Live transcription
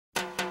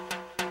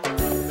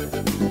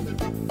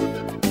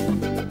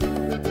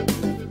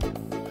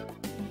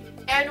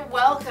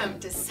Welcome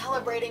to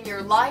Celebrating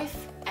Your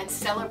Life and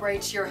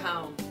Celebrate Your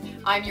Home.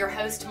 I'm your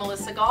host,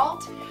 Melissa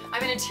Galt.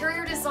 I'm an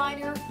interior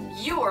designer,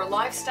 your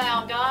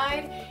lifestyle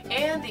guide,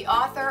 and the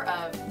author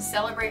of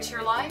Celebrate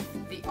Your Life,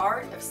 The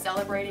Art of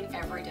Celebrating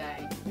Every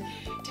Day.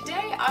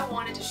 Today I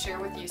wanted to share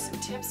with you some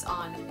tips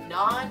on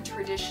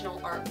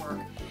non-traditional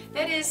artwork,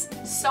 that is,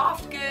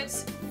 soft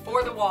goods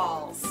for the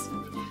walls.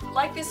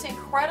 Like this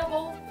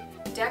incredible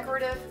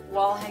decorative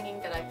wall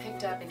hanging that I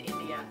picked up in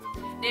India.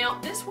 Now,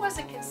 this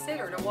wasn't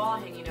considered a wall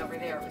hanging over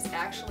there, it was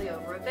actually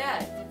over a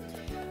bed.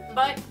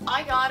 But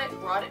I got it,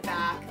 brought it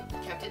back,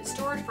 kept it in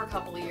storage for a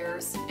couple of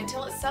years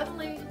until it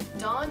suddenly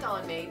dawned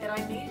on me that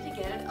I needed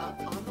to get it up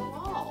on the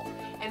wall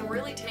and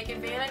really take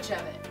advantage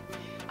of it.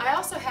 I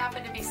also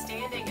happen to be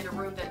standing in a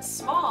room that's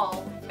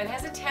small but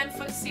has a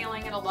 10-foot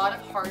ceiling and a lot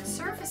of hard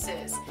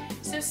surfaces,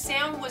 so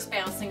sound was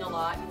bouncing a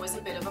lot and was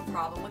a bit of a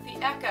problem with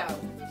the echo.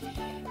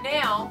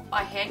 Now,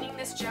 by hanging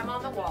this gem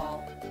on the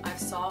wall, I've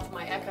solved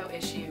my echo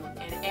issue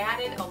and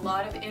added a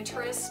lot of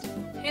interest,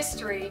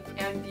 history,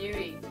 and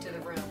beauty to the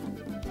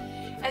room.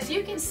 As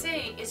you can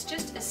see, it's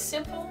just a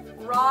simple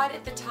rod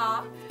at the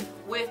top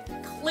with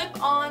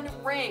clip-on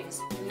rings,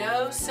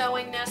 no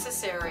sewing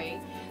necessary,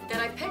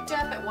 that I picked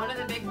up at one of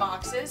the big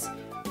boxes,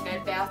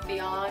 Bed Bath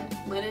Beyond,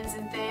 linens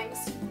and things.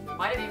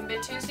 Might have even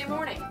been Tuesday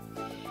morning.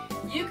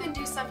 You can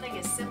do something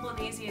as simple and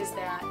easy as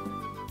that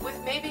with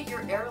maybe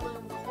your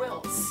heirloom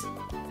quilts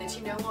that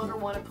you no longer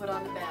want to put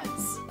on the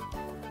beds.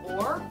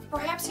 Or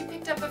perhaps you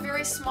picked up a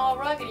very small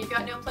rug and you've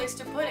got no place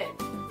to put it.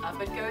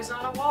 Up it goes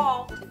on a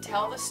wall to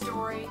tell the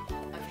story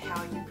of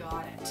how you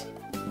got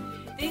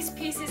it. These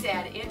pieces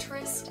add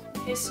interest,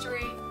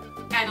 history,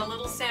 and a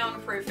little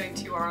soundproofing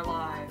to our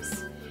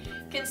lives.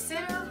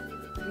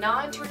 Consider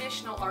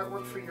non-traditional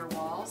artwork for your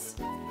walls,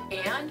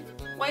 and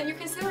when you're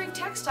considering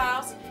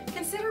textiles,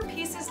 consider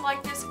pieces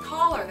like this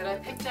collar that I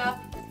picked up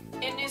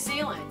in New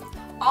Zealand.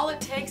 All it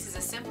takes is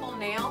a simple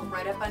nail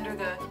right up under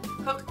the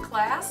hook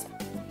clasp,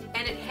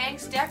 and it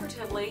hangs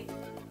decoratively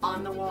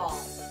on the wall.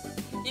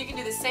 You can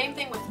do the same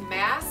thing with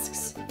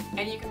masks,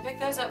 and you can pick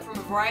those up from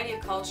a variety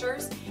of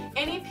cultures.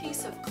 Any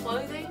piece of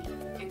clothing,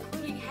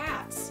 including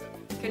hats,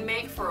 can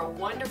make for a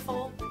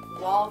wonderful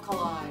wall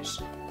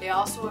collage. They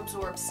also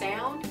absorb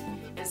sound,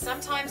 and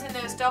sometimes in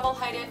those double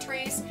height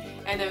entries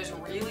and those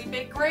really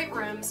big great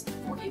rooms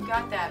where you've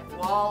got that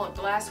wall of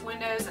glass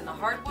windows and the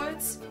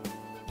hardwoods,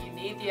 you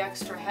need the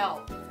extra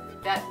help,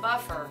 that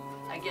buffer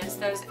against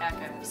those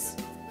echoes.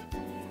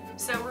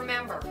 So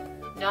remember,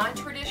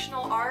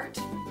 non-traditional art,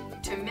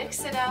 to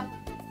mix it up,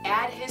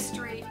 add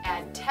history,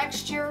 add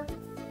texture,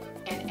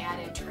 and add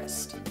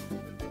interest.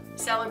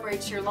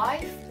 Celebrate your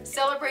life,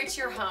 celebrate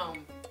your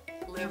home.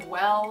 Live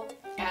well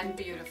and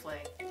beautifully.